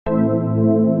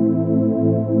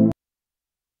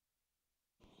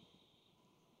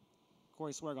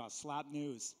Corey Sweargot, Slap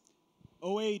News.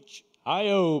 OH,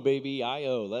 I-O, baby,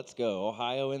 I-O. Let's go.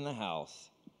 Ohio in the house.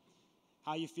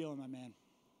 how you feeling, my man?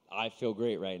 I feel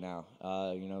great right now.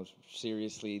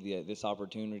 Seriously, this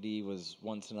opportunity was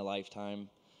once in a lifetime.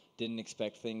 Didn't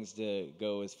expect things to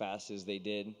go as fast as they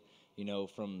did,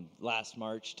 from last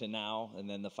March to now, and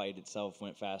then the fight itself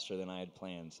went faster than I had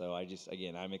planned. So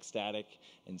I'm ecstatic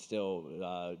and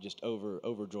still just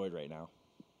overjoyed right now.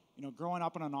 Growing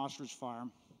up on an ostrich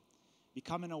farm,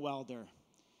 becoming a welder,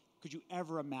 could you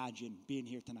ever imagine being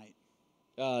here tonight?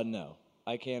 No.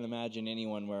 I can't imagine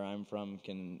anyone where I'm from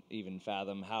can even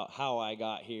fathom how I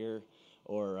got here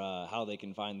or how they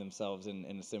can find themselves in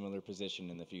a similar position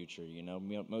in the future.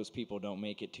 Most people don't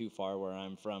make it too far where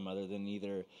I'm from other than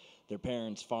either their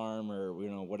parents' farm or,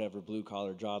 whatever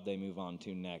blue-collar job they move on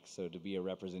to next. So to be a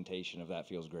representation of that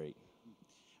feels great.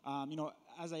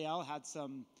 Azael had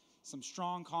some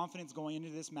strong confidence going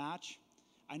into this match.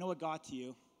 I know it got to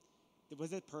you.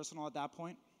 Was it personal at that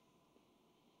point?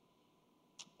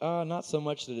 Not so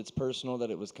much that it's personal that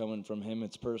it was coming from him.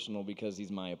 It's personal because he's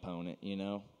my opponent,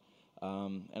 and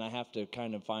I have to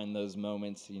kind of find those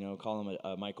moments, call them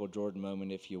a Michael Jordan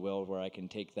moment, if you will, where I can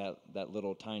take that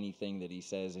little tiny thing that he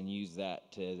says and use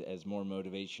that as more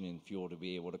motivation and fuel to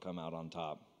be able to come out on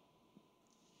top.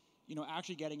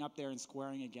 Actually getting up there and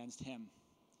squaring against him,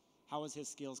 how was his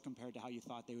skills compared to how you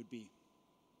thought they would be?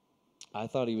 I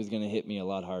thought he was going to hit me a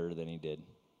lot harder than he did.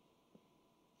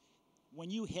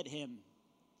 When you hit him,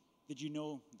 did you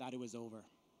know that it was over?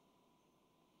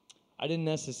 I didn't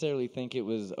necessarily think it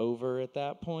was over at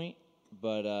that point,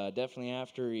 but definitely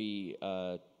after he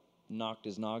knocked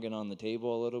his noggin on the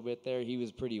table a little bit there, he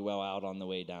was pretty well out on the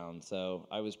way down. So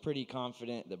I was pretty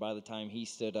confident that by the time he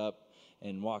stood up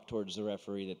and walked towards the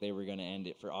referee that they were going to end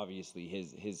it for obviously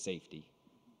his safety.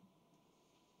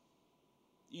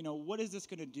 What is this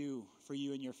going to do for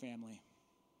you and your family?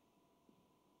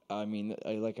 I mean,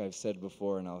 like I've said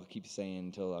before, and I'll keep saying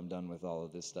until I'm done with all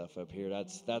of this stuff up here,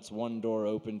 that's one door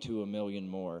open to a million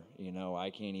more. I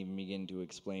can't even begin to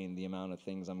explain the amount of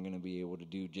things I'm going to be able to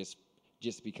do just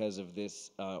because of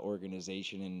this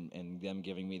organization and them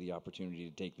giving me the opportunity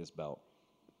to take this belt.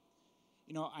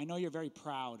 I know you're very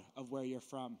proud of where you're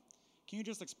from. Can you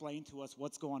just explain to us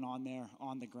what's going on there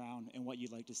on the ground and what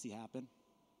you'd like to see happen?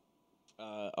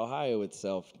 Ohio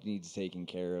itself needs taking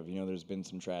care of. There's been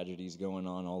some tragedies going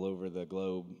on all over the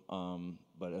globe,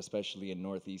 but especially in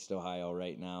Northeast Ohio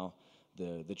right now,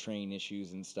 the train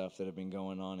issues and stuff that have been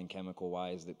going on and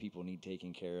chemical-wise that people need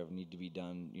taken care of need to be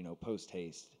done,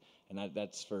 post-haste. And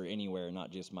that's for anywhere,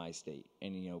 not just my state.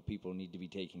 And, people need to be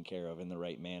taken care of in the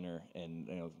right manner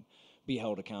and, be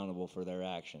held accountable for their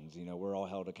actions. We're all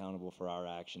held accountable for our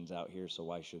actions out here, so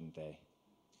why shouldn't they?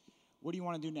 What do you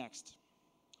want to do next?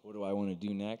 What do I want to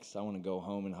do next? I want to go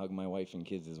home and hug my wife and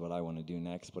kids is what I want to do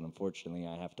next, but unfortunately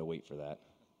I have to wait for that.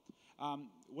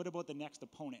 What about the next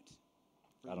opponent?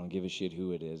 I don't give a shit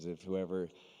who it is. If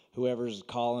whoever's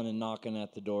calling and knocking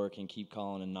at the door can keep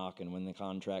calling and knocking. When the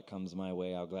contract comes my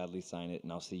way, I'll gladly sign it,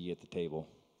 and I'll see you at the table.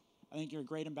 I think you're a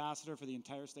great ambassador for the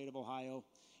entire state of Ohio.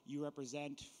 You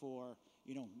represent for,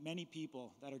 many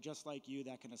people that are just like you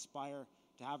that can aspire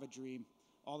to have a dream.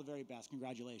 All the very best.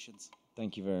 Congratulations.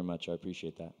 Thank you very much. I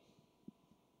appreciate that.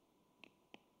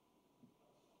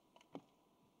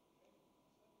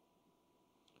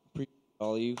 Appreciate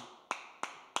all you.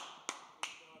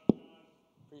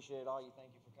 Appreciate all you.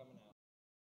 Thank you for coming out.